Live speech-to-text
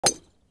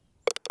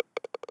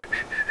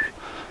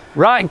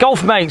Right,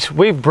 golf mates,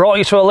 we've brought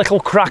you to a little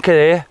cracker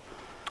here.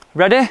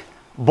 Ready?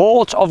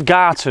 Boat of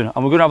Garten,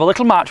 and we're going to have a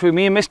little match with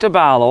me and Mr.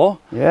 Barlow.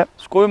 Yep.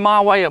 It's going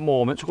my way at the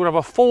moment, so we're going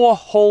to have a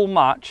 4-hole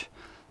match.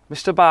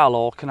 Mr.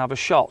 Barlow can have a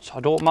shot,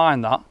 I don't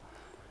mind that.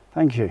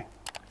 Thank you.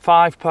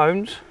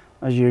 £5.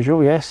 As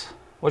usual, yes.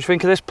 What do you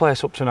think of this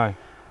place up to now?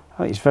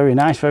 Oh, it's very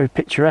nice, very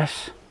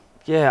picturesque.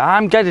 Yeah,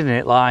 I'm getting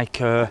it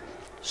like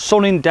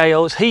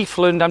Sunningdale, it's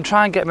Heathland. I'm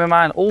trying to get my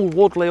mind Old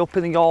Woodley up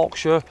in the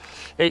Yorkshire.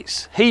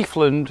 It's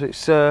Heathland,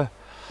 it's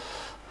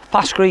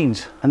fast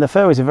greens. And the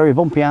fairways are very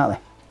bumpy, aren't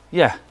they?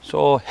 Yeah,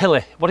 so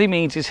hilly. What he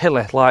means is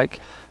hilly,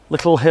 like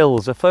little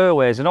hills. The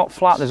fairways are not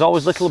flat, there's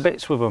always little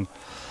bits with them.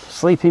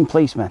 Sleeping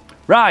policemen.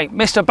 Right,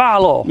 Mr.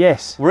 Barlow.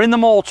 Yes. We're in the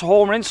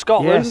motorhome, we're in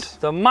Scotland. Yes.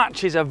 The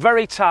matches are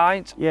very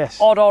tight.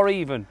 Yes. Odd or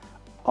even?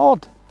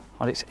 Odd.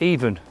 And it's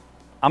even.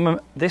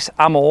 This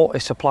ammo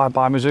is supplied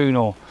by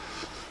Mizuno.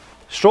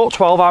 Stroke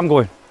 12, I'm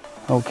going.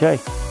 Okay.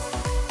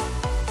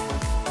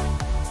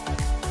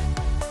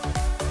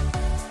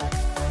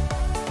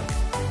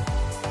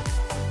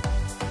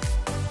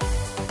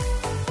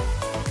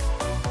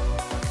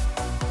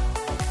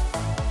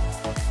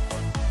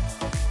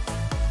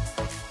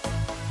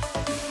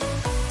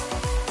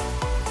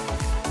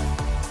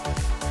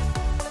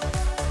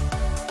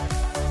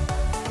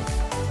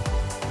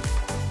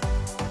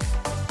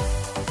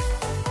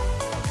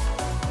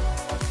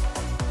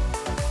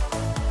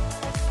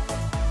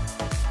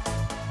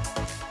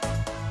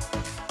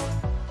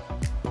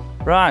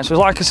 Right, so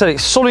like I said,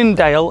 it's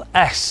Sunningdale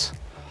S.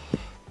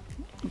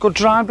 Good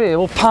drive here,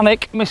 we'll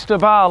panic Mr.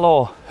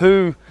 Barlow,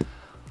 who,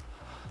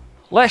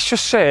 let's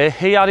just say,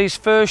 he had his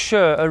first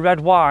shirt of red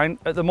wine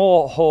at the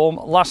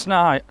motorhome last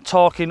night,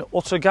 talking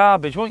utter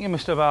garbage, weren't you,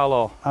 Mr.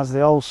 Barlow? As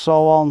they all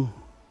saw on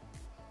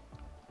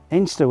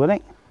Insta,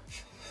 wasn't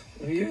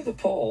it? Are you the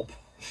Pope?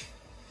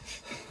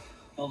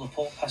 No, the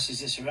Pope passes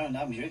this around,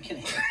 I'm drinking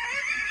it.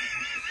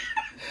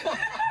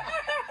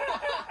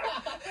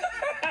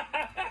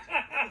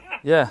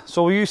 Yeah,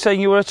 so were you saying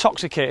you were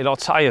intoxicated or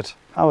tired?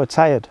 I was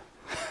tired.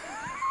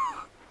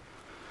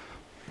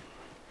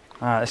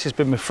 Right, this has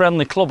been my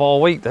friendly club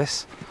all week,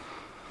 this.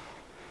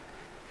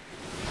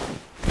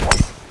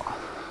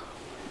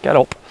 Get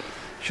up.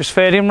 Just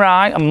fading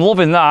right, I'm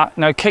loving that.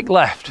 Now kick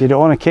left. You don't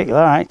want to kick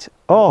right.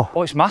 Oh,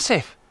 it's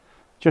massive.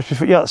 Just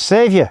before, yeah,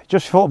 save you,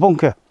 just before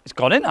bunker. It's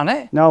gone in, hasn't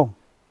it? No.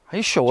 Are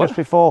you sure? Just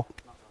before.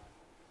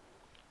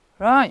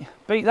 Right,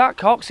 beat that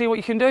cock, see what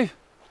you can do.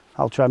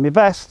 I'll try my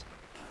best.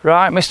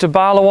 Right, Mr.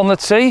 Barlow on the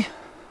tee.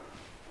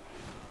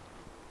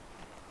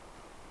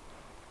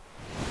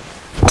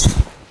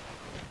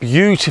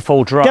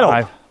 Beautiful drive. Get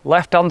up.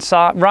 Left hand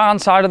side, right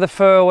hand side of the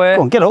fairway.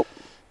 Go on, get up.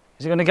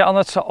 Is it going to get on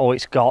the top? Oh,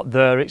 it's got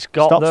there, it's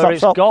got Stop, there, stop,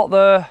 it's stop. got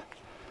there.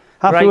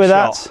 Happy Great with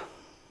shot. that?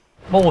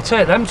 Well, we'll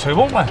take them two,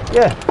 won't we?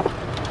 Yeah.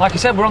 Like I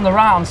said, we're on the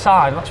right hand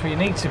side, that's where you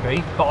need to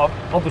be. But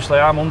obviously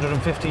I'm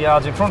 150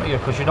 yards in front of you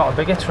because you're not a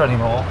big hitter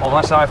anymore,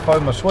 unless I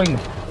found my swing.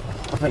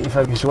 I think you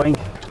found your swing.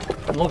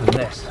 I'm loving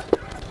this.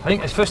 I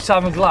think it's the first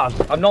time I'm glad.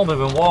 I've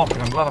normally been walking,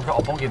 I'm glad I've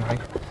got a buggy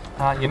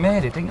now. You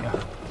made it, didn't you?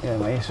 Yeah,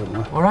 I'm here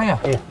somewhere. Where are you?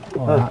 Here.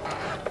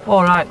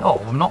 All right. Oh,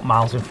 I'm not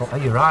miles in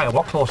front. You're right. I'm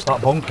not close to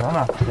that bunker, am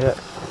I? Yeah.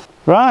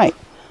 Right.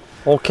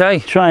 Okay.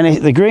 Try and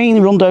hit the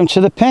green, run down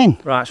to the pin.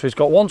 Right, so he's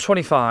got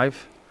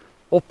 125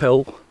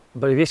 uphill,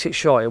 but if he hits it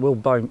short, it will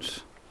bounce.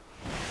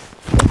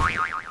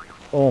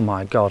 Oh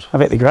my God.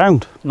 I've hit the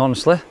ground.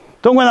 Honestly.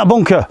 Don't win that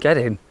bunker. Get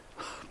in.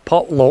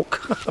 Pot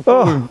luck.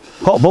 Oh,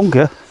 hot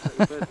bunker.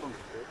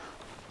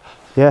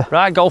 Yeah.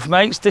 Right, golf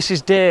mates, this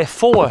is day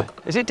 4.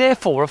 Is it day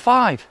 4 or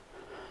 5?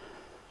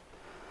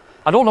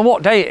 I don't know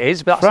what day it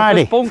is, but that's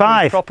Friday, the first bunker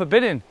 5. proper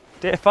bidding.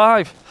 Day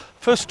 5.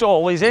 First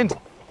hole, he's in.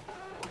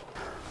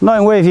 Not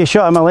in way of your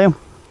shot, am I, Liam?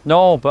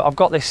 No, but I've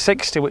got this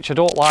 60 which I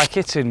don't like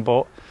hitting,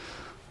 but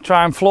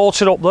try and float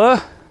it up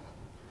there.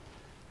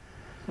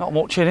 Not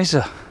much in, is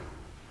there?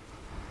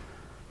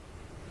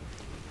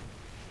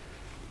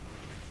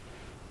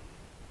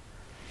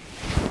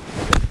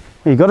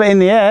 You got it in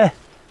the air.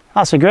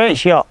 That's a great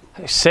shot.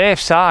 It's safe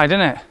side,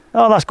 isn't it?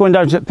 Oh, that's going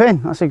down to the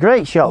pin. That's a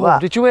great shot, Oh,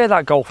 that. did you hear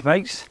that, golf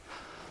mates?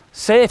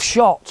 Safe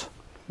shot.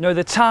 No,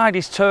 the tide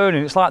is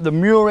turning. It's like the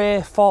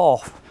Murray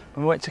Forth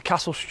when we went to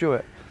Castle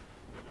Stewart.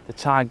 The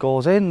tide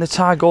goes in, the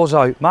tide goes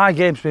out. My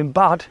game's been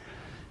bad.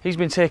 He's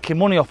been taking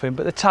money off him,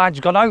 but the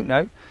tide's gone out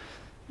now.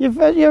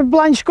 You're a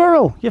blind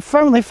squirrel. You've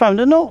finally found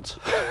a nut.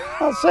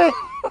 That's it.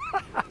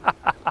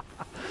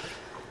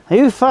 Are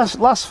you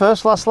last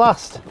first,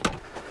 last?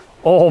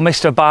 Oh,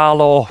 Mr.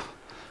 Barlow.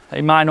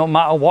 It might not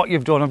matter what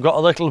you've done. I've got a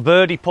little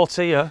birdie putt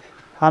here.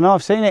 I know,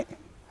 I've seen it.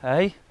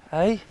 Hey,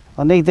 hey.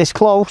 I need this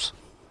close.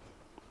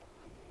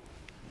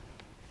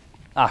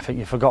 I think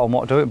you've forgotten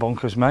what to do at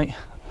bunkers, mate.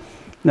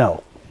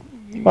 No.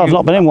 Well, I've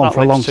not been in one for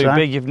a long too time.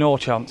 big, you've no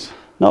chance.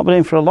 Not been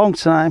in for a long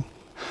time.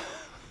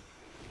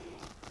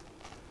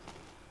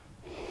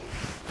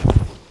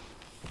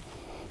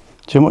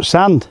 Too much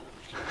sand.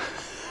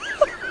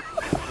 Do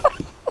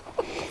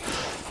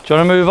you want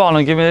to move on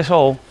and give me this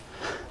hole?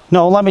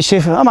 No, let me see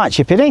if I might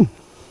chip it in.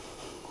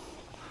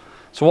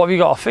 So what have you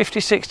got, a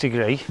 56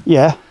 degree?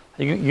 Yeah.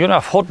 You're going to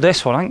have HUD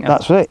this one, aren't you?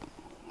 That's it.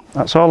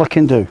 That's all I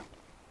can do.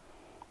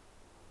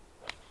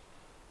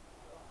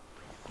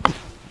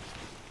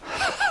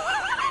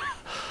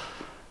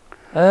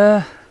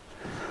 Go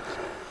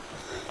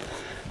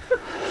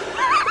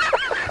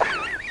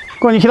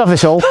on, you can have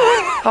this all.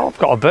 Oh, I've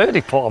got a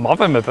birdie putt. I'm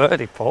having my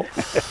birdie putt.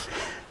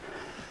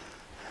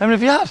 How many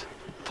have you had?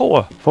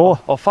 4? 4.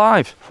 Or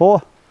 5?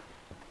 4.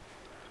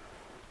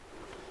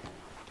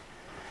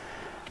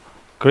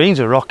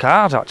 Greens are rock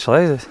hard,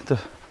 actually.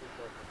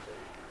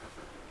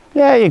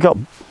 Yeah, you got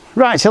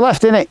right to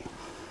left, innit?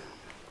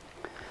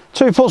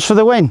 2 putts for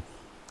the win.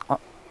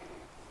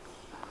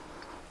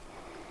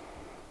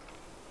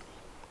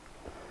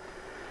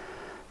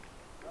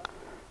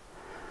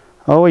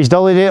 Oh, he's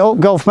dollied it up,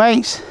 golf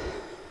mates.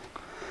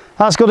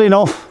 That's good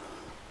enough.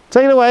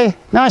 Take it away.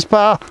 Nice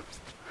par.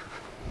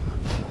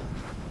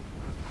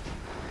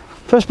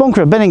 First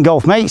bunker I've been in,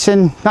 golf mates,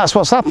 and that's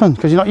what's happened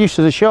because you're not used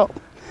to the shot.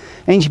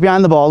 Inch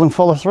behind the ball and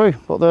follow through,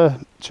 but they're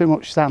too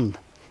much sand.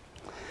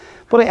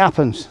 But it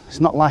happens. It's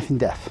not life and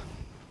death.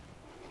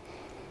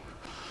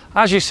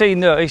 As you've seen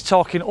there, he's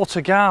talking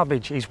utter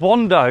garbage. He's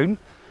 1 down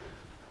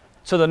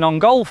to the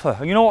non-golfer.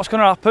 And you know what's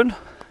going to happen?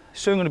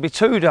 Soon going to be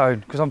 2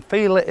 down because I'm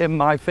feeling it in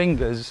my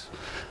fingers.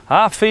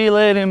 I feel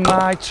it in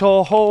my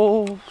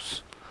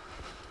toes.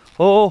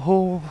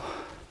 Oh,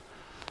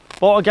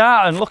 bought a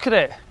Garten, look at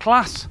it,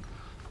 class.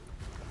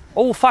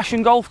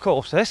 Old-fashioned golf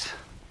course this.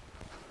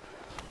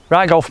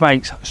 Right, golf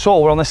mates, so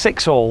we're on the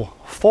 6th hole,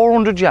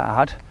 400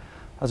 yard,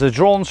 as the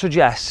drone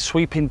suggests,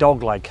 sweeping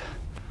dog leg.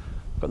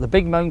 Got the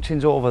big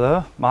mountains over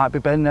there, might be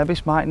Ben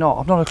Nevis, might not,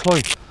 I've not a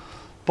clue.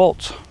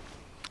 But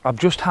I've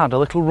just had a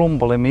little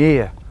rumble in my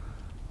ear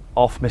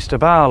off Mr.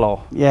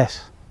 Barlow.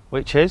 Yes.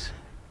 Which is?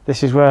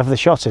 This is where I have the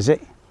shot, is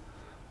it?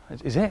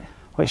 Is it?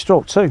 Well, it's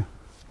stroke 2.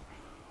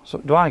 So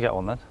do I get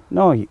one then?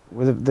 No,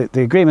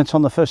 the agreement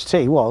on the first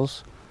tee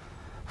was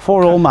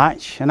 4-hole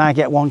match and I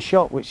get 1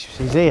 shot, which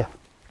is here.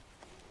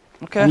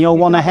 Okay. And you're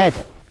 1 ahead.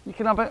 You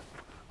can have it.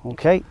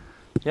 Okay.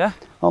 Yeah.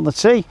 On the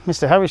tee,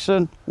 Mr.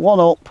 Harrison, 1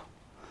 up.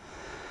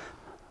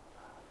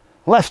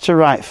 Left to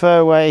right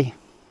fairway.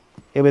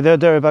 He'll be there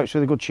thereabouts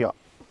with a good shot.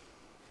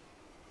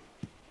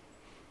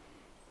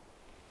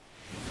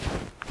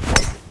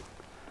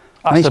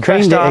 That's the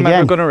best I'm again.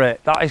 ever going to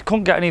rate. That is,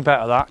 couldn't get any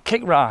better. That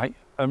kick right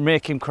and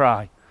make him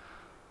cry.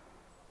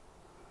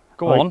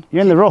 Go on.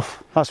 You're in the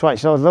rough. That's why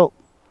it's all up.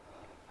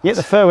 You hit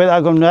the fairway,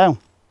 that'll come down.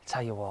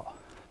 Tell you what.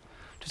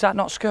 Does that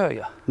not scare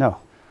you? No.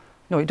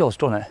 No, it does,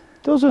 doesn't it?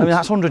 Doesn't. I mean,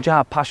 that's 100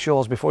 yard past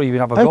yours before you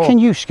even have a go. How can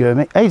you scare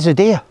me? Hey, there's a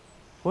deer.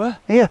 Where?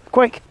 Here,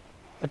 quick.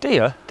 A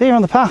deer? Deer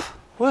on the path.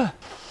 Where?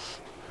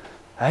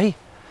 Hey,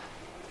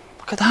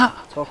 look at that.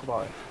 Talk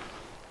about it.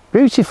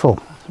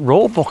 Beautiful.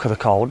 Roadbuck are they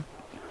called?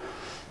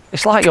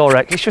 It's like your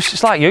wreck.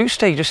 It's like you,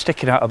 Steve, just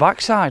sticking out the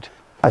backside.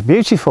 That's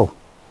beautiful.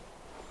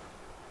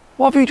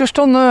 What have you just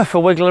done there for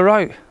wiggle her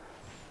out?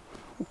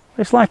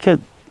 It's like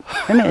isn't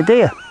it a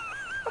deer?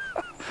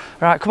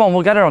 Right, come on,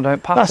 we'll get her on down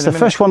path. That's the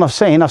first one I've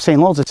seen. I've seen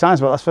loads of times,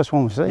 but that's the first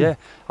one we've seen. Yeah,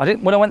 I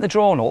didn't. When I went the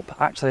drone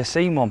up, actually, I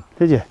seen one.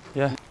 Did you?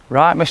 Yeah.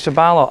 Right, Mr.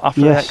 Barlow. After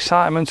the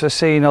excitement of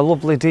seeing a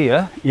lovely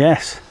deer.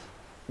 Yes.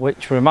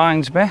 Which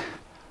reminds me,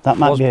 that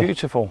might be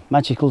beautiful. A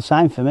magical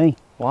sign for me.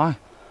 Why?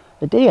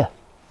 A deer.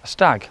 A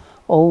stag.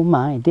 Oh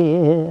my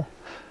dear,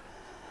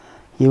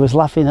 you was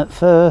laughing at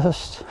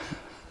first.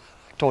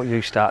 Don't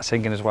you start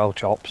singing as well,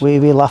 Chops. We'll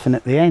be laughing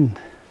at the end.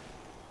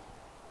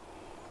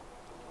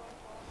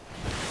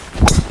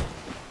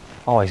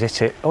 Oh, he's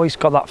hit it. Oh, he's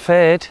got that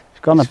fade. It's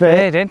gone a bit.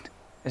 Fading.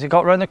 Has it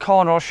got round the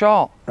corner or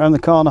short? Round the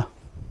corner.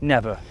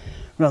 Never.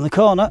 Round the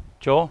corner.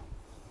 Joe?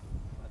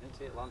 I didn't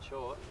see it land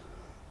short.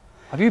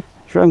 Have you?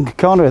 It's round the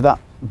corner of that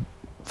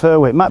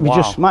fairway. It might be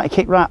might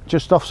kick right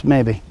just off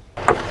maybe.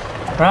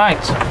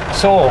 Right,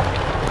 so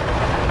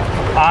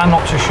I'm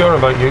not too sure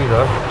about you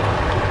though.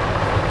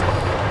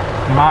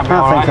 You might be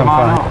alright, you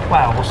might not.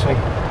 Well, we'll see.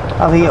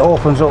 I think it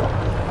opens up.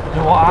 You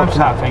know what I'm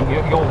starting to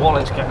think? Your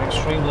wallet's getting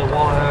extremely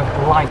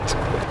light.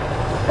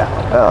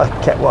 Yeah, I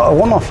kept what I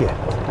want off you.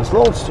 There's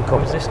loads to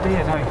come. Who's this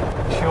deer now?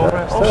 Sure.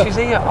 Oh, she's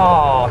here.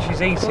 Oh,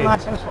 she's eating. You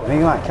like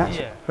catch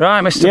it?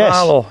 Right, Mr.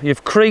 Barlow,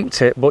 you've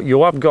creeped it, but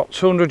you have got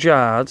 200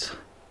 yards.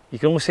 You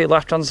can only see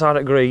left hand side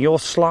at green. Your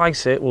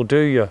slice it will do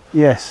you.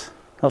 Yes.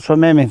 That's what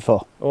I'm aiming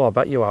for. Oh, I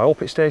bet you are. I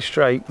hope it stays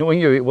straight. Knowing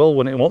you, it will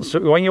when it wants to.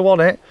 When you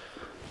want it.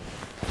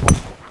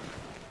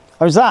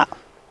 How's that?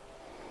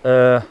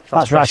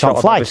 That's right on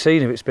flag. I've never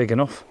seen if it's big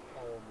enough.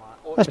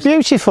 That's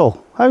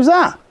beautiful. How's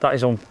that? That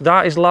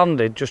is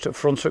landed just at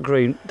front at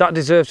green. That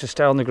deserves to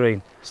stay on the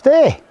green.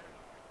 Stay.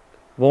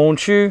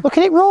 Won't you? Look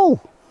at it roll.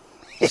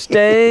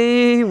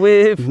 Stay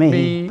with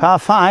me. Par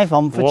 5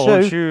 on for 2.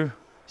 Won't you?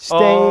 Stay.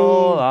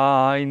 All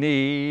I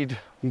need.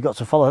 You've got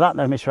to follow that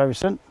now, Mr.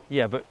 Harrison.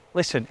 Yeah, but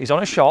listen, he's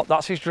on a shot,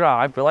 that's his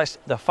drive, but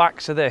the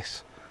facts are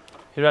this.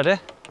 You ready?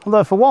 I'm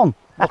there for 1.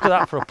 Look at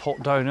that for a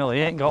putt downhill, he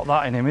ain't got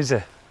that in him, is he?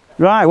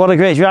 Right, what a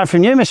great drive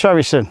from you, Mr.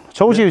 Harrison. I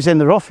told you he was in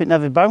the rough, it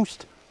never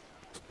bounced.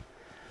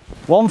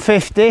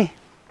 150,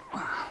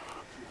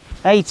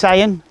 8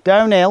 iron,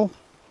 downhill.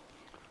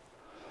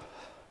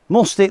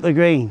 Must hit the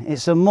green.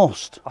 It's a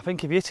must. I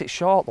think if you hit it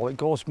short though, it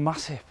goes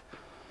massive.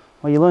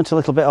 Well, you learnt a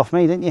little bit off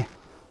me, didn't you?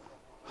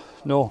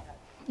 No.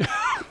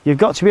 You've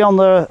got to be on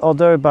there or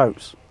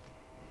thereabouts.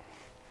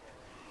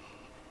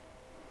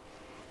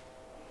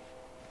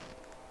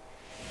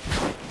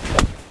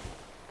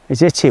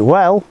 He's hit it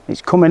well.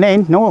 It's coming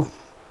in. No,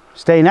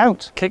 staying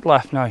out. Kick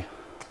left now.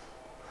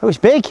 Oh, it's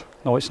big.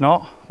 No, it's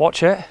not.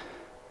 Watch it.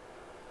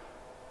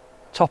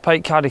 Top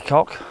 8 caddy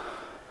cock.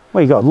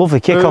 Well, you got a lovely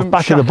kick off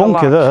back of the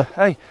bunker there.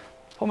 Hey,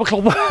 put my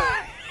club.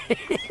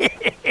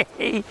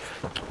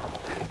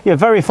 You're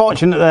very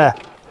fortunate there.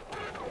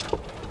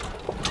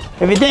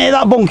 If you didn't hit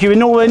that bunker, you're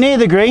nowhere near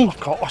the green.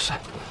 Got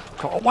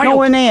a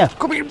Nowhere near.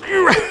 Come here.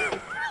 You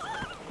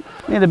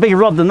need a bigger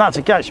rod than that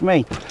to catch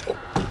me.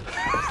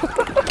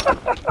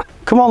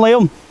 Come on,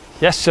 Liam.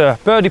 Yes, sir.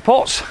 Birdie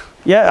pots.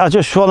 Yeah, I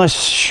just want to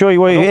show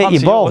you where you hit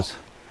your ball. Yours.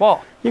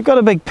 What? You've got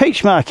a big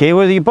pitch mark here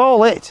where your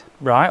ball hit.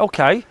 Right,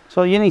 okay.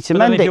 So you need to But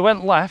mend then if it. you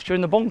went left, you're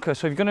in the bunker.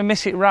 So if you're going to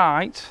miss it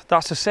right,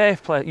 that's a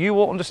safe play. You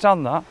won't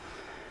understand that.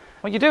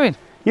 What are you doing?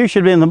 You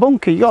should be in the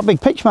bunker. You got a big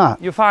pitch mark.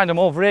 You'll find them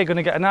over here going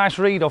to get a nice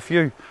read off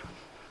you.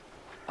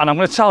 And I'm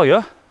going to tell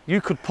you,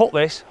 you could put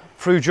this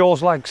through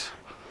Joe's legs.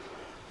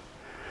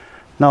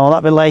 No,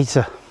 that'll be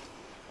later.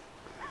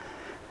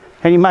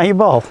 Can you mark your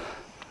ball?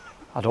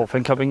 I don't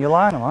think I'm in your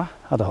line, am I?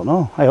 I don't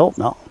know. I hope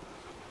not.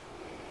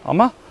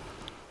 Am I?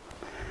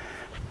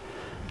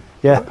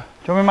 Yeah. Do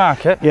you want me to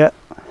mark it? Yeah.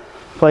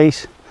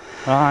 Please.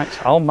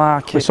 Right, I'll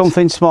mark With it.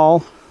 something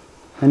small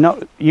and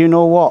not you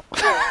know what.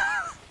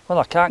 Well,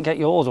 I can't get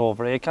yours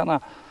over here, can I?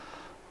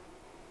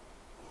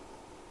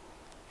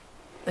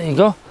 There you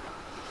go.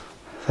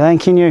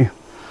 Thanking you.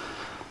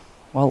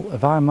 Well,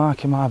 if I'm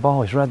marking my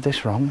ball, he's read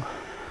this wrong.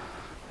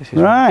 This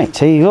is Right,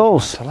 here he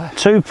goes. to left.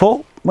 2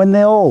 putt, win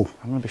the hole.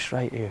 I'm going to be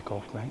straight here,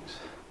 golf mates.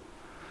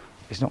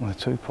 He's not going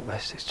to 2-putt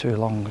this, it's too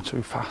long and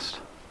too fast.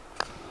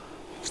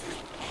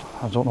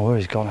 I don't know where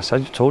he's gone. I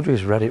told you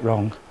he's read it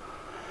wrong.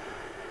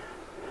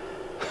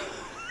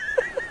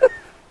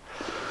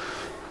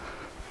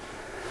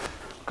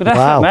 Good effort,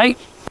 Wow. mate.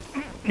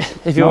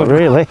 If Not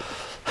really.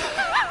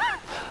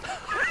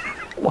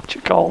 What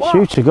you call that?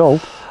 Shoot to goal.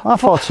 I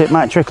thought it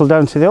might trickle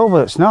down to the hole,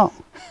 but it's not.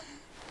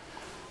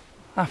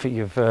 I think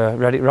you've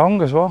read it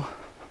wrong as well.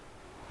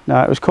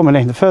 No, it was coming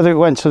in. The further it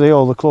went to the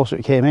hole, the closer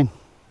it came in.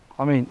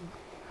 I mean,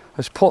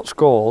 as putts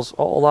goes,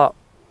 all that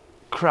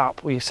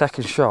crap with your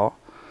second shot,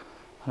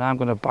 and I'm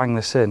going to bang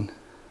this in.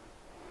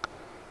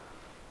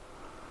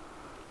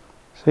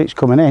 See, it's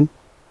coming in.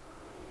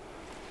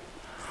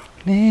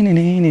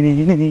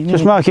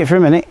 Just mark it for a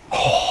minute.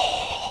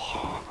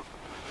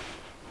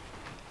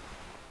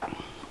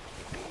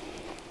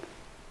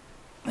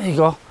 There you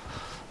go.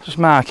 Just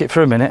mark it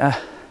for a minute.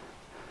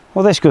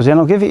 Well, this goes in,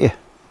 I'll give it you.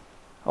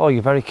 Oh,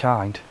 you're very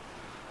kind.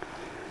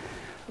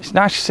 It's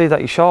nice to see that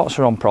your shorts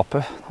are on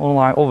proper,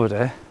 unlike over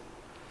there.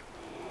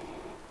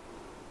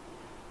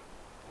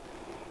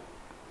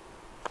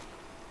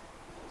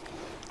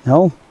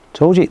 No,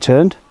 told you it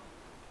turned.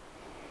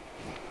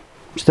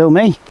 Still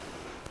me.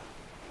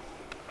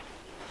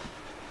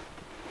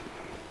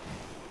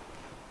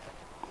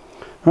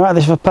 Right,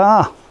 this is for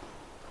par.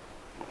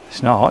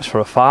 It's not, it's for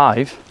a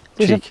 5.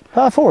 Is it Cheek.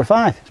 par 4 or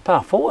 5? It's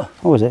par 4.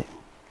 What was it?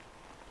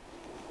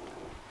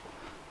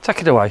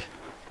 Take it away.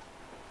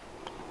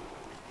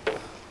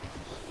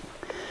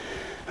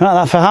 Right,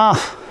 that for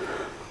half.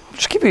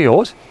 Just give me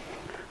yours.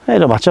 Hey,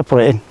 don't matter,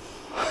 put it in.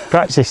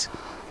 Practice.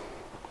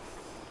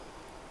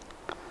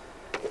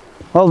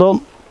 Well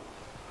done.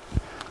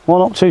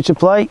 1 up, 2 to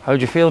play. How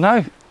do you feel now?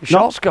 Your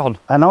shot's gone.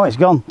 I know it's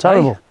gone.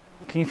 Terrible. Hey,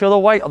 can you feel the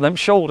weight on them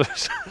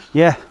shoulders?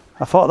 Yeah,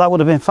 I thought that would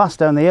have been fast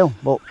down the hill,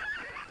 but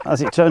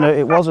as it turned out,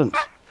 it wasn't.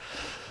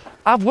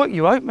 I've worked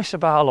you out, Mr.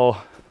 Barlow.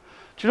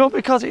 Do you know,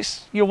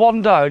 because you're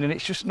one down and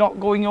it's just not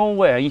going your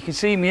way, and you can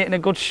see me hitting a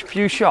good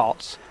few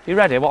shots. You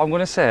ready, what I'm going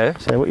to say?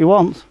 Say what you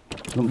want.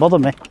 Don't bother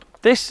me.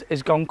 This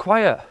has gone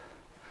quiet.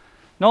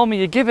 Normally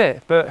you give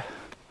it, but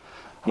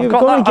You've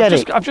got to get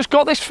it. I've just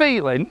got this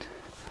feeling.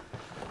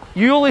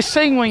 You always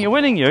sing when you're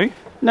winning, you.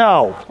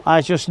 No,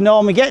 I just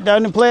normally get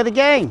down and play the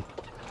game.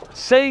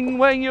 Sing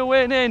when you're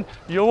winning.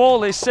 You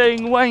always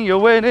sing when you're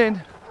winning.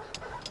 Hey,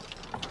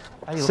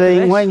 look at Sing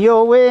this. when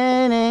you're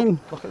winning.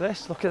 Look at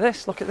this, look at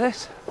this, look at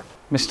this.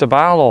 Mr.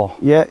 Barlow.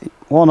 Yeah,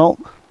 1 up.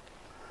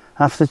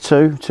 After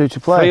 2, 2 to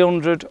play.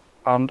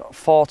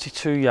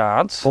 342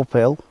 yards.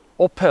 Uphill.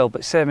 Uphill,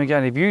 but same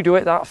again. If you do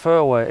it that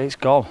fairway, it's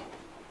gone.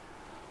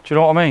 Do you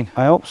know what I mean?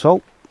 I hope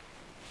so.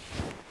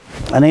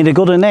 I need a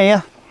good one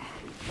here.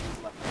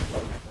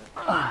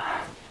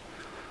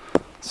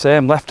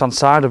 Same, left-hand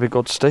side will be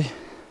good, Steve.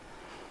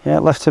 Yeah,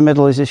 left to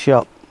middle is a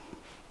shot.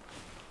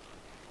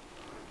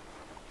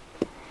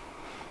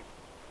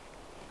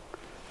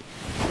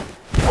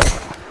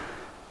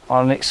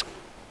 And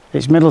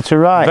it's middle to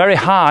right. very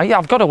high. Yeah,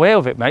 I've got away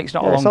with it, mate. It's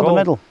not a long it's on goal. the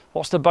middle.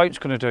 What's the bounce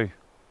going to do?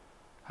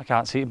 I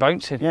can't see it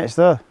bouncing. Yeah, it's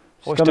there.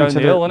 Oh, it's gone down into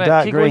the hill, isn't it?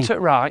 dark Keep green. going to the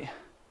right.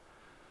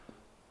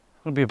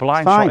 Going to be a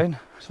blind It's fine. shot in.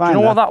 It's fine. Do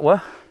you know what there. that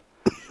were?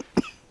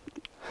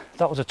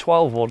 That was a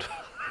 12 wood.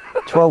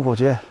 12 wood,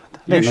 yeah.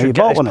 You should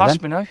get this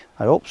past me now.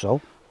 I hope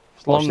so.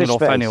 It's long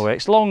enough anyway.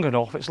 It's long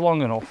enough. It's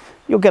long enough.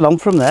 You'll get on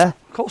from there.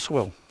 Of course I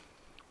will.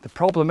 The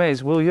problem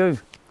is, will you?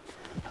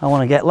 I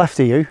want to get left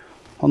of you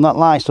on that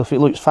light stuff. It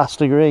looks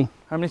faster green.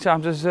 How many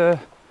times has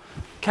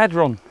Ked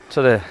run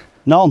today?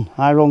 None.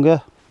 I rung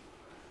her.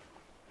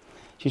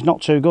 She's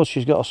not too good.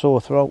 She's got a sore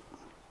throat.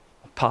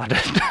 Pardon.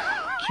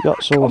 She's got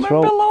a sore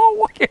throat. Below.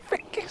 What do you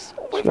think is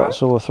She's got a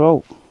sore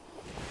throat.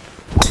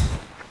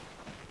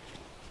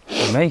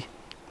 For me.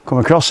 Come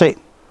across it.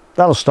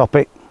 That'll stop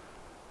it.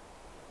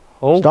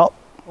 Oh. Stop.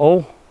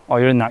 Oh. Oh,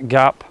 you're in that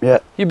gap. Yeah.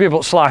 You'd be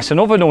able to slice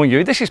another, knowing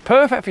you. This is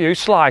perfect for you,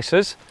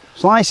 slicers.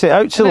 Slice it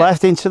out to the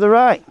left, into the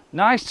right.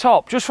 Nice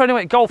top. Just for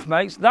anyway, golf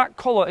mates, that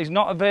colour is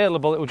not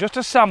available. It was just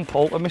a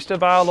sample and Mr.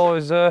 Barlow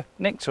has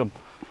nicked them.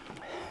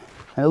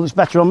 And it looks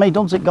better on me,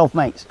 doesn't it, golf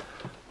mates?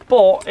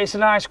 But it's a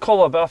nice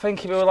colour, but I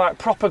think if it were like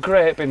proper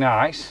grey, it'd be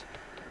nice.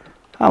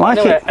 I like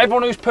it.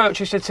 Everyone who's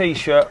purchased a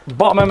t-shirt,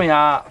 bottom of my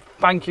heart,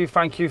 thank you,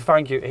 thank you,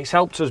 thank you. It's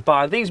helped us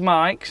buy these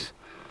mics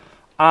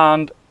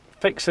and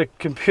fix a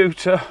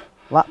computer.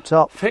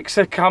 Laptop. Fix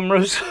the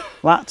cameras.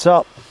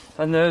 Laptop.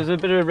 And there's a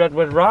bit of red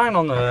wine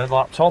on the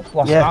laptop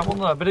last night,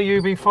 wasn't there? A bit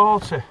of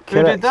UB40. Correct.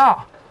 Who did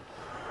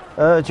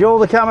that? Joe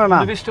the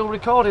cameraman. Is he still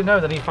recording now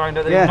that he found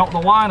out that he knocked the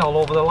wine all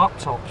over the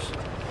laptops?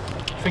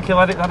 Think he'll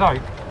edit that out?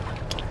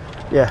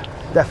 Yeah,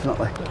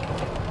 definitely.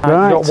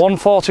 Right. Got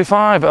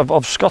 145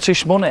 of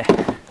Scottish money.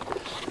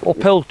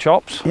 Uphill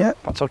chops. Yeah.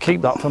 But I'll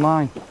keep that for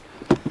mine.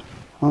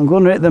 I'm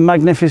going to hit the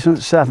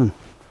Magnificent 7.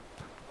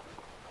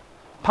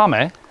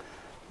 Pammy?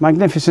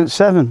 Magnificent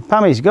 7.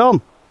 Pammy's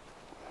gone.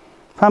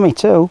 Pammy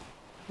 2.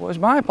 Where's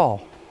my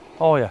ball?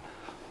 Oh yeah.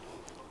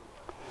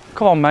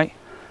 Come on, mate.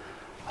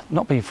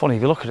 Not being funny,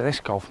 if you look at this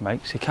golf,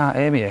 mate, so you can't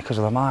aim here because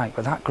of the mic,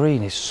 but that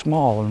green is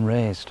small and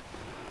raised.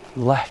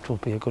 Left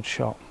would be a good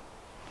shot.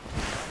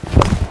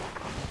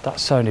 That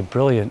sounded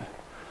brilliant.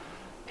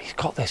 He's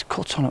got this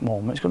cut on at the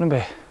moment. It's going to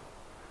be,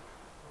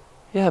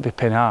 yeah, it'll be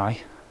pin high.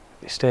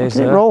 If it stays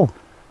there. Roll.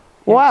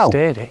 Yeah, Wow. It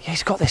stayed it. Yeah,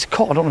 he's got this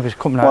cut. I don't know if he's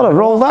coming out. What a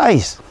roll that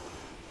is.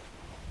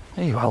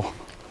 Hey, well,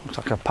 looks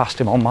like I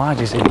passed him on my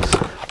disease.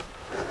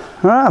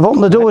 Right, I've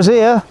opened the doors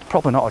here.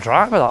 Probably not a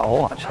driver that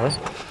hole, actually.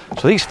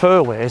 So these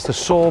fairways, they're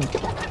so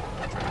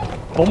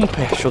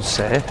bumpy, I should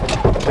say.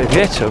 But if you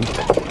hit them,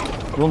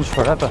 it runs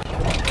forever.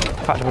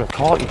 In fact, I would have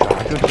caught you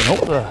driver, you'd been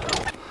up there.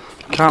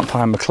 Can't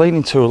find my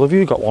cleaning tool. Have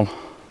you got one?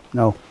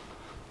 No.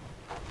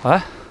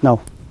 Eh?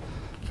 No.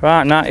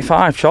 Right,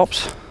 95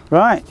 chops.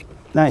 Right,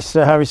 nice,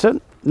 Sir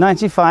Harrison.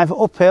 95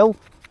 uphill.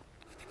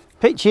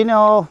 Pitching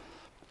or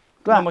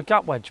I'm a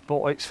gap wedge,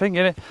 but it's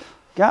thinking it.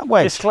 Gap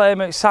wedge.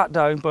 Disclaimer, it's sat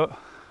down, but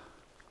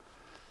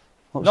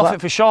nothing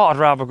for short. I'd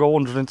rather go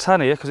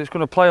 110 here because it's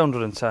going to play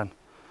 110.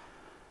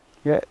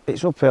 Yeah,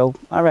 it's uphill.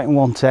 I reckon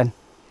 110.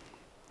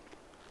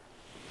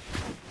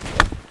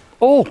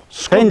 Oh,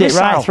 pinned it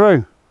right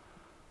through.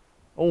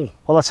 Oh.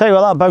 Well, I tell you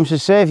what, that bounce will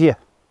save you.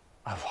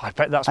 Oh, I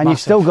bet that's and massive. You've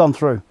still gone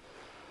through.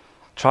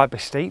 Tried to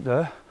be steep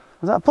there.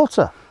 Was that a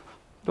putter?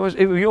 It was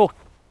your,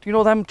 you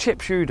know them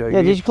chips you do?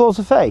 Yeah, did you close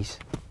the face?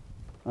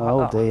 Like oh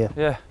that. dear.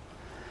 Yeah.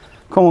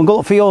 Come on, go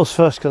look for yours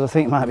first because I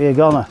think it might be a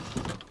goner.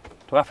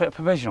 Do I have to hit a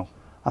provisional?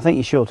 I think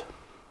you should.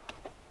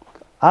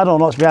 I don't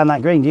know what's behind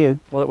that green, do you?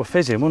 Well, it was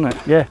fizzing, wasn't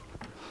it? Yeah.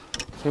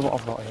 See what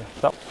I've got here.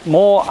 That,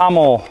 more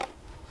ammo.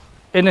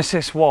 In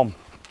assist 1.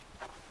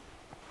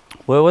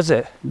 Where was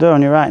it? There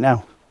on your right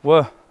now.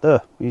 Where?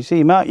 There. You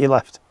see him out your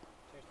left.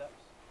 2 steps.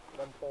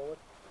 1 forward.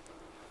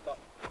 Stop.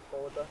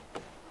 Forward there.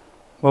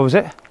 Where was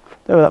it?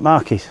 There where that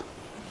mark is.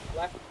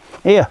 Left.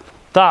 Here.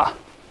 That?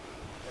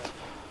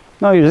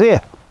 No, he was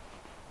here.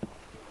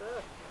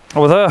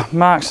 Over there,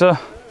 marks there.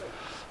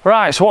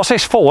 Right, so what's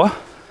this for?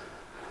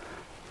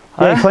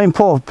 Yeah, you're playing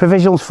 4.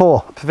 Provisional's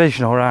 4.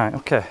 Provisional, right,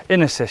 okay.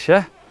 In assist,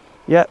 yeah?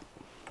 Yep.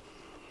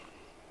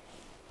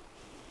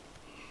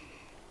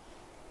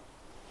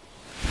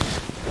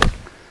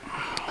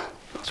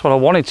 That's what I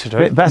wanted to do.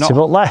 Bit better,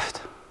 but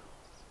left.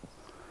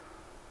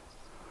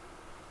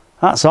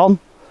 That's on.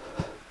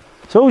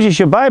 So you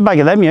should buy a bag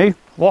of them, you.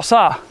 What's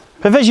that?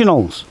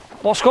 Provisionals.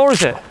 What score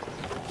is it?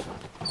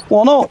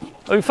 1 up.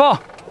 Who for?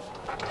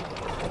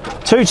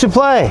 2 to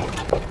play.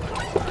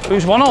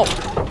 Who's 1 up?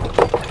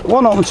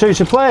 1 up and 2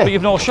 to play. But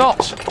you've no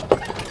shots.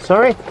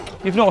 Sorry?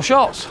 You've no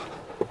shots.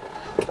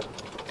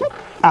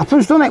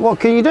 Happens, doesn't it? What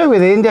can you do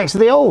with the index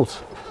of the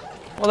holes?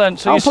 Well then,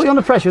 so I'll put you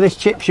under pressure with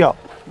this chip shot.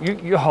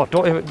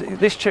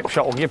 This chip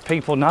shot will give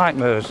people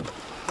nightmares.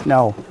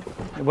 No.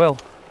 It will.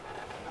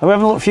 I'll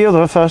have a look for you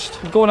though first.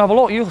 Go and have a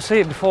look, you'll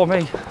see it before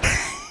me.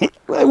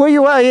 Where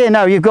you are here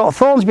now, you've got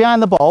thorns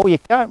behind the ball, you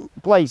can't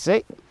place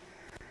it.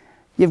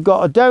 You've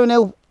got a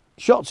downhill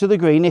shot to the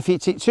green. If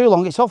it's too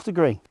long, it's off the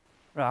green.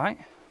 Right.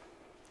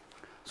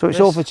 So it's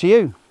over to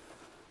you.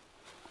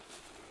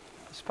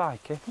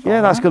 Spiky.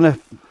 Yeah, that's going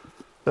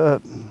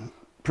to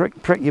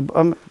prick your,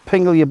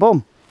 pingle your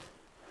bum.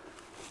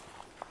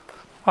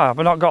 Well, have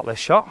I not got this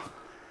shot?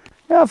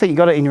 Yeah, I think you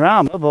got it in your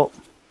armour, but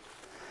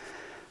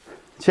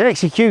to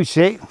execute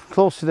it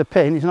close to the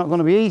pin, it's not going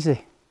to be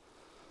easy.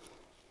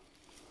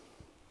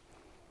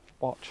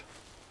 Watch.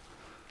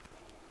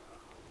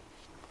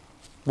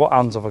 What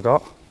hands have I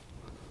got?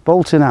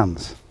 Bolting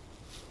hands.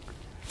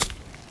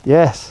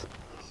 Yes.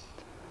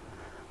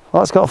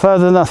 Well, that's got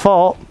further than I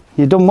thought.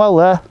 You've done well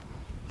there.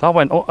 That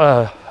went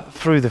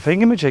through the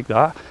thingamajig,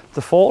 that.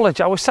 The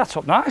foliage. I was sat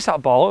up nice,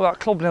 that ball. That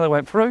club nearly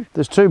went through.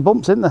 There's 2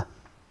 bumps in there.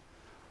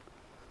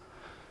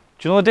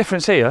 Do you know the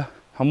difference here?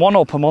 I'm 1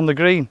 up, I'm on the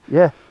green.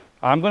 Yeah.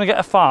 I'm going to get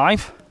a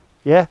 5.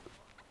 Yeah.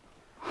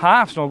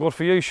 Half's no good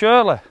for you,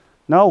 surely.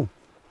 No.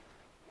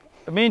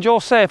 It means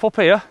you're safe up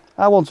here.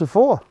 I wanted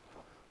 4.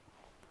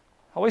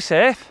 Are we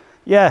safe?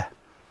 Yeah.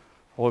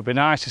 Oh, it'd be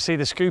nice to see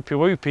the Scoopy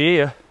Whoopy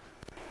here.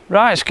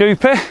 Right,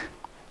 Scoopy.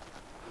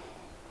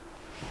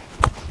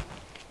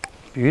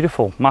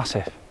 Beautiful,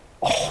 massive.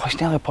 Oh, he's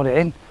nearly put it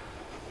in.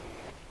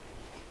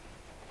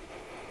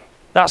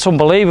 That's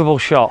unbelievable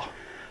shot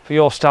for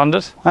your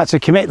standard. That's a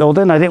commit though,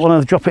 didn't I? I didn't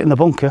want to drop it in the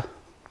bunker.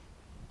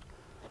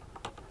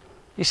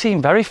 You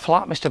seem very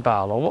flat, Mr.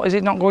 Barlow. What, is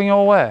it not going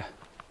your way?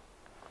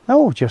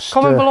 No, just...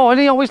 Comment below,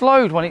 isn't he always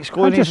loud when it's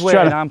going his way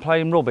and to... I'm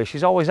playing rubbish?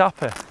 He's always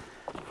happy.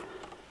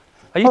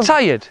 Are you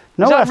tired?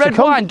 No, Is that red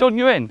wine done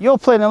you in? You're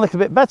playing a little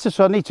bit better,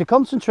 so I need to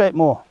concentrate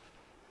more.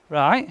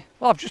 Right.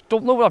 Well, I've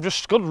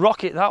just scud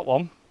rocket that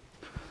one.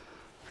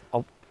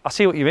 Oh, I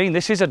see what you mean.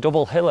 This is a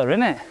double hiller,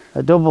 isn't it?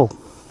 A double.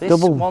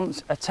 This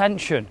wants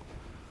attention.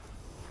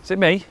 Is it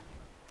me?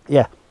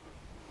 Yeah.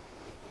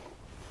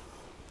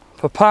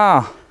 For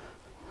par.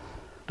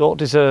 Don't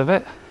deserve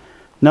it.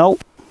 No.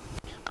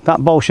 That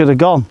ball should have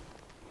gone.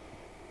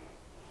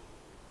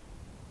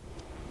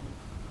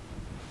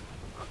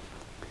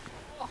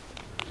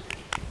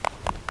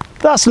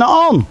 That's not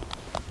on.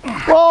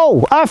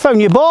 Whoa, I found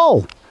your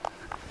ball.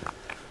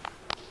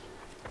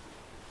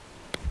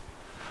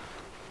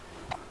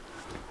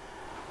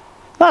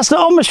 That's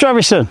not on, Mr.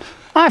 Harrison.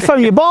 I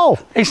found your ball.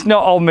 It's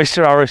not on,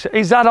 Mr. Harrison.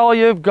 Is that all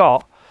you've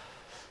got?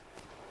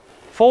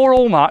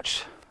 4-all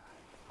match.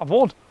 I've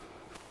won.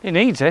 He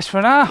needs this for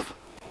an half.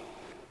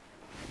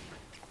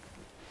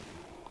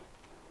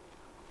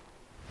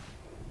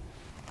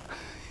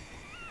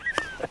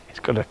 It's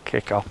going to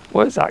kick off.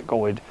 Where's that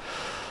going?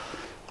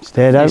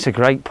 Stayed out. It's a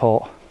great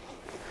putt.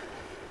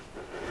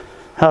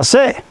 That's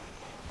it.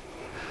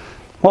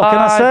 What can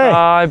I say?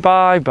 Bye,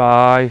 bye,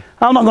 bye.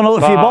 I'm not going to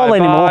look for your ball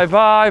anymore. Bye,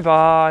 bye,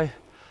 bye.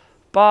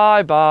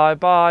 Bye, bye,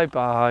 bye,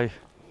 bye.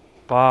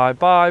 Bye,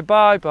 bye,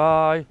 bye,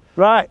 bye.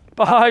 Right.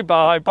 Bye,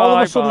 bye, bye, All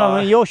of a sudden, bye.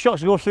 when your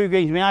shots go through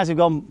greens, my eyes have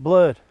gone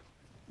blurred.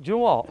 Do you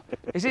know what?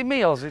 Is it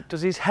me or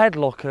does his head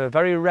look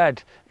very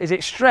red? Is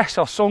it stress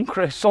or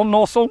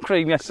no sun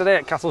cream yesterday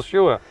at Castle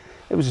Stewart?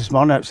 It was this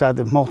morning outside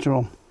the motor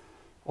room.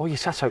 Oh, you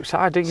sat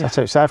outside, didn't you? Sat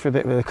outside for a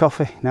bit with a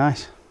coffee.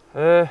 Nice.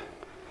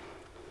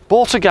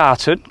 Bought a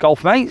Garten,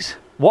 golf mates.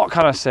 What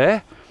can I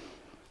say?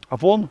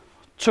 I've won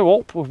 2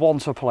 up with 1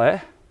 to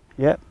play.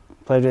 Yep.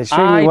 Played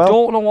extremely well. I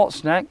don't know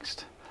what's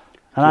next.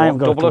 And I haven't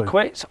got double or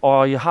quits, or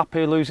are you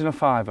happy losing a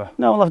 5er?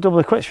 No, I'll have double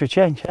or quits for a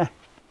change, yeah.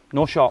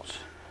 No shots.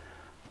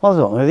 Well, I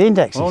don't know the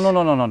indexes. Oh,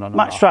 no.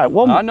 Max strike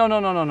one.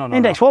 No.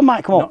 Index one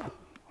might come up.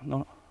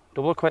 No.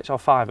 Double or quits or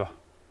 5er?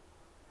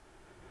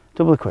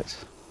 Double or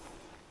quits.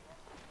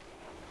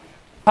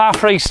 Par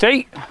 3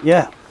 steep.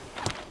 Yeah.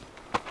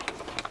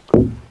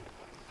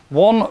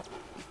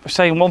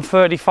 Saying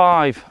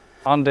 135,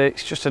 and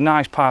it's just a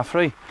nice par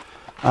 3.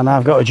 And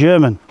I've got a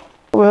German.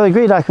 We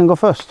agreed I can go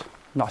first.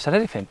 Not said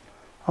anything.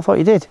 I thought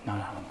you did. No.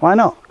 Why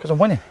not? Because I'm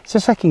winning. It's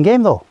the second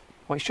game though.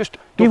 Well, it's just.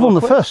 You've won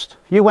the first.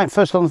 You went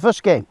first on the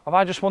first game. Have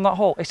I just won that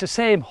hole? It's the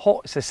same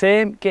hole. It's the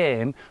same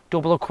game.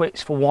 Double or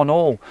quits for 1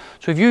 hole.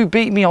 So if you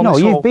beat me on this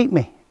hole. No, you've beat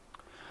me.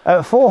 Out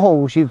of 4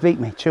 holes, you've beat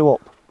me 2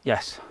 up.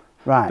 Yes.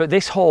 Right. But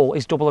this hole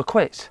is double or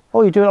quits.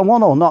 Oh, you're doing it on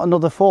 1 hole, not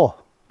another 4.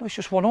 No, it's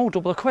just 1 hole,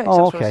 double or quits.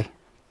 Oh, okay.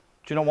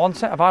 Do you not want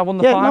it? Have I won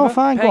the 5er? Yeah, no,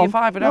 fine. Pay go your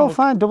on. 5er No, now.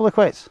 fine. Double or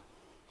quits.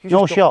 You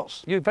No just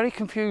shots. You're very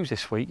confused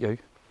this week, you.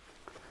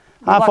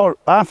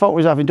 I thought we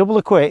was having double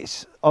or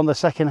quits on the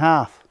second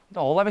half.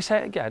 No, let me say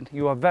it again.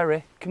 You are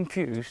very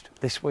confused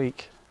this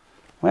week.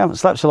 We haven't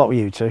slept a lot with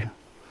you two.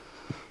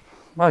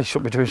 Well, you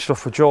shouldn't be doing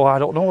stuff with Joe I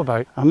don't know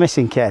about. I'm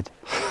missing Ked.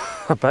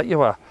 I bet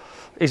you are.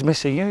 He's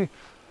missing you.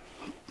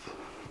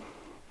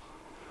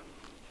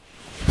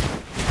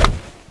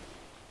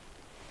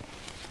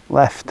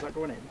 Left. Is that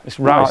going in? It's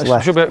right. it's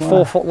left. Should be at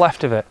 4 foot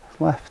left of it.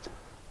 Left.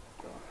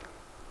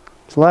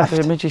 It's left.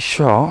 The image is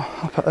short.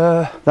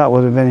 That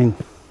would have been in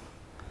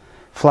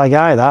flag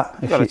eye, that.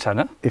 You got a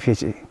tenner. If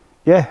you,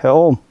 yeah, at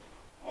home.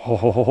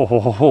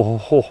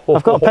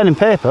 I've got a pen and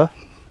paper.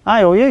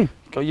 I owe you.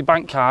 Got your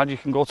bank card, you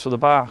can go to the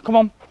bar. Come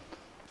on.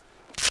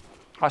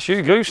 That's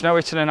you, Goose, now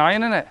hitting an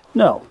iron, innit?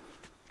 No.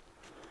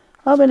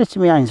 I've been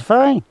hitting my irons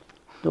fine.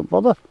 Don't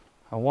bother.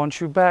 I want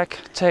you back.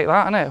 Take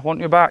that, innit? Want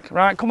you back.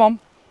 Right, come on.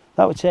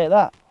 That would take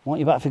that. Want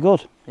you back for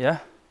good. Yeah.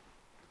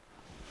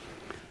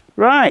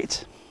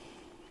 Right.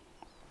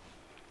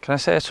 Can I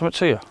say something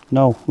to you?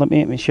 No, let me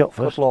hit my shot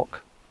first. Good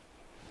luck.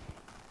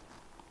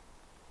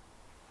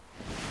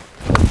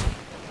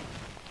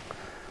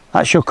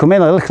 That should come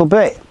in a little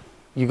bit.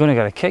 You're going to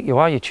get a kick, you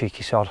are, you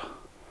cheeky sod.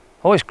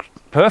 Oh, it's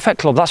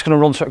perfect club. That's going to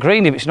run to a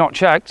green if it's not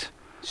checked.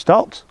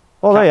 Stopped.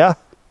 Oh, there you are.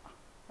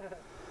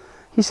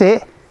 You see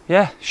it?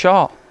 Yeah,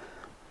 short.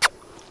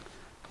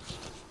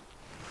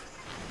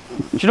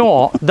 Do you know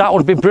what? That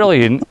would be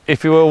brilliant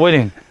if you were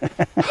winning.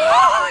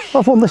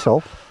 I've won this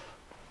all.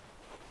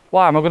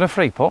 Why, am I going to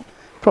free putt?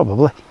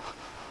 Probably.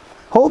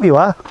 Hope you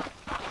are.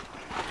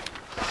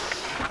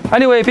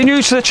 Anyway, if you're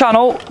new to the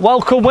channel,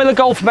 welcome. We're the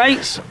Golf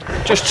Mates.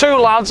 Just two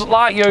lads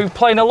like you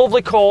playing a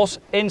lovely course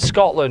in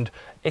Scotland.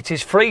 It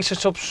is free to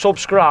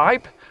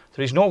subscribe.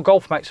 There is no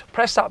Golf Mates.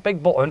 Press that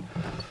big button.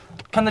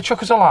 Can they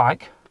chuck us a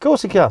like? Of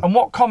course you can. And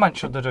what comment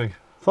should they do?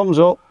 Thumbs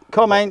up,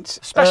 comments.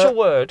 Special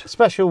word.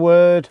 Special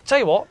word. Tell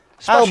you what.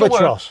 Special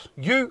Albatross.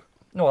 Word.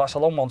 No, that's a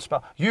long one.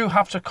 You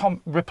have to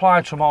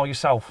reply to them all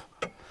yourself.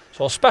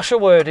 So special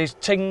word is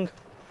ting.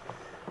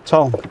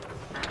 Tom.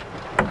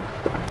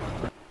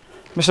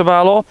 Mr.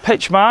 Barlow,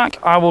 pitch mark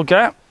I will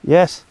get.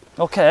 Yes.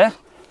 Okay.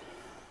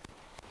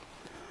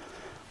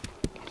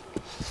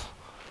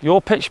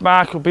 Your pitch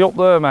mark will be up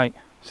there, mate.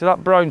 See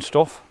that brown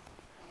stuff?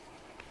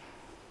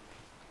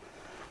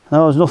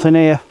 No, there's nothing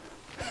here.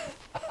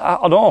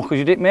 I know, because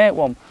you didn't make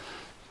one.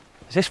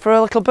 Is this for a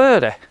little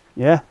birdie?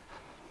 Yeah.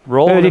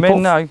 Rolling them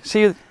in now.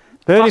 See,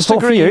 birdie faster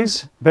putt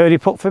greens. for you. Birdie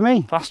putt for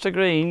me. Faster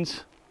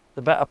greens,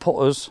 the better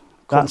putters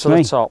come That's to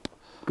me. the top.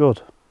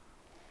 Good.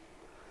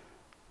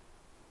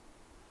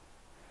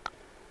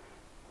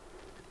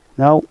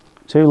 No,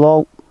 too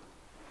low.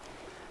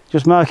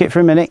 Just mark it for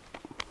a minute.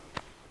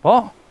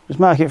 What? Just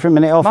mark it for a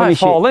minute. I'll Might finish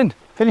fall it. in.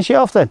 Finish it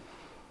off then.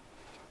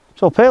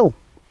 It's uphill.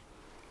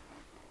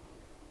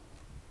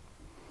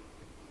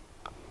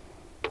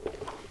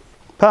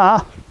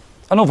 Par.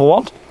 Another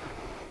one.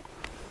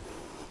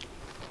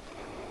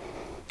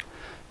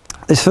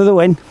 It's for the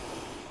win.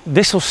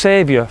 This will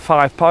save you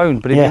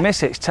 £5, but if Yeah. you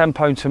miss it, it's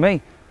 £10 to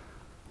me.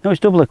 No, it's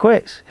double of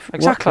quits.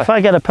 Exactly. If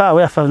I get a par,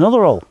 we have to have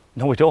another hole.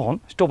 No, we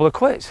don't. It's double of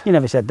quits. You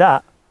never said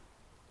that.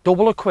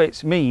 Double of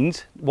quits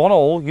means one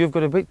hole, you've got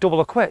to beat double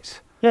of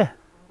quits. Yeah.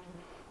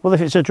 Well, if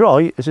it's a draw,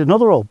 it's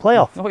another hole.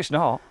 Playoff. No, it's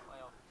not.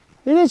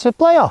 It is a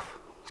playoff.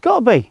 It's got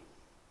to be.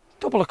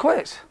 Double of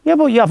quits. Yeah,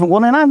 but you haven't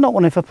won and I've not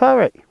won it for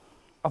par it.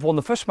 I've won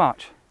the first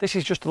match. This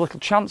is just a little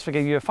chance for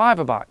giving you a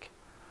 £5 back.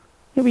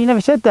 Yeah, but you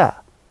never said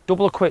that.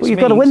 Double of quits Well, you've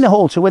means... got to win the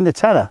hole to win the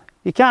tenner.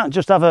 You can't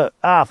just have a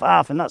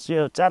half and that's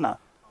your tenner.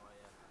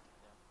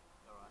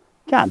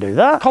 Can't do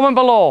that. Comment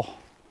below.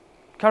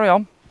 Carry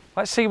on.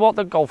 Let's see what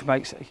the Golf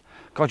Mates say.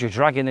 God, you're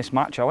dragging this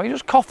match away. You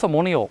just cough the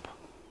money up.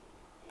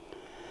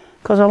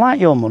 Because I like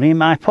your money in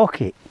my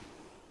pocket.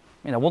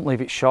 I mean, I wouldn't leave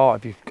it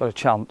short if you've got a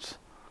chance.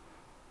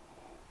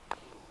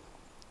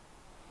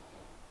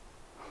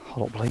 I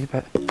don't believe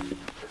it.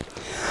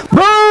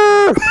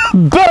 Boom!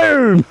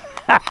 Boom!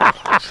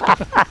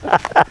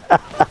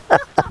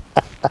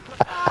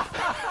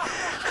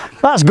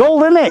 That's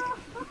gold, isn't it?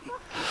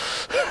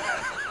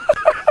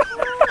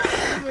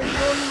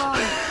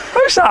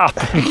 Who's that?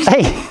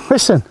 Hey,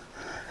 listen.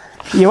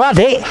 You had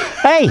it.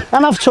 Hey,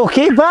 and I've took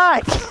it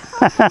back.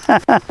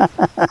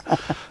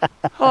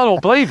 I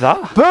don't believe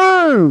that.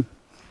 Boom!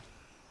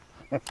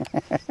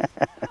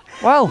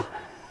 Well,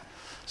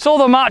 so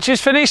the match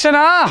is finished in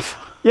half.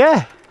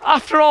 Yeah.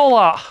 After all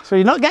that. So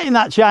you're not getting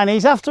that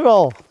Chinese after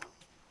all.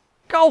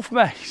 Golf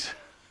Mates.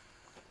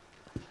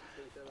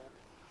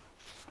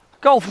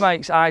 Golf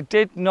Mates, I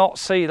did not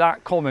see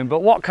that coming,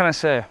 but what can I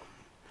say?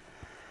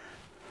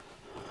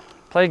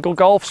 Playing good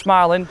golf,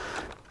 smiling.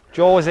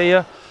 Joe is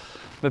here.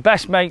 My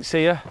best mate's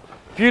here.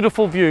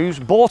 Beautiful views.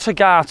 Bought a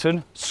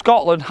Garten,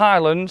 Scotland,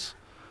 Highlands.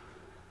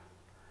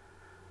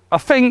 I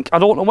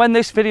don't know when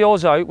this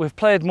video's out, we've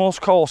played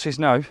most courses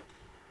now.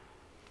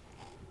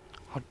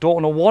 I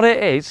don't know what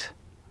it is.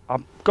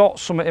 I've got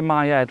something in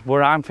my head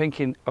where I'm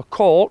thinking a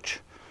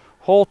coach,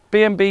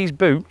 B&B's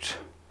boot,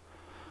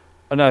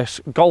 and a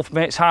Golf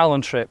Mates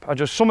Highland trip.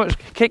 Something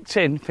kicked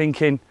in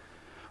thinking,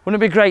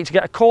 wouldn't it be great to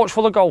get a coach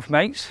full of Golf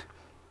Mates,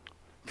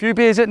 a few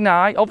beers at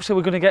night. Obviously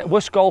we're going to get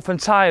worse golf and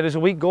tired as the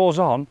week goes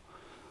on.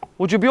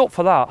 Would you be up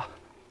for that?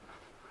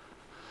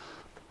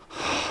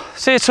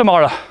 See you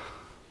tomorrow.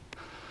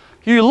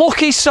 You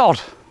lucky sod.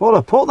 What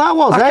a putt that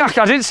was,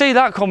 eh? I didn't see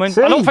that coming.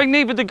 See? I don't think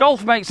neither the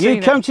Golf Mates seen it.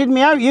 You counted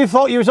me out. You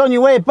thought you was on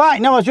your way back.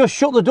 Now I just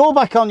shut the door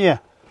back on you.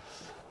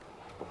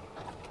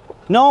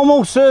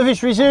 Normal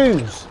service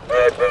resumes.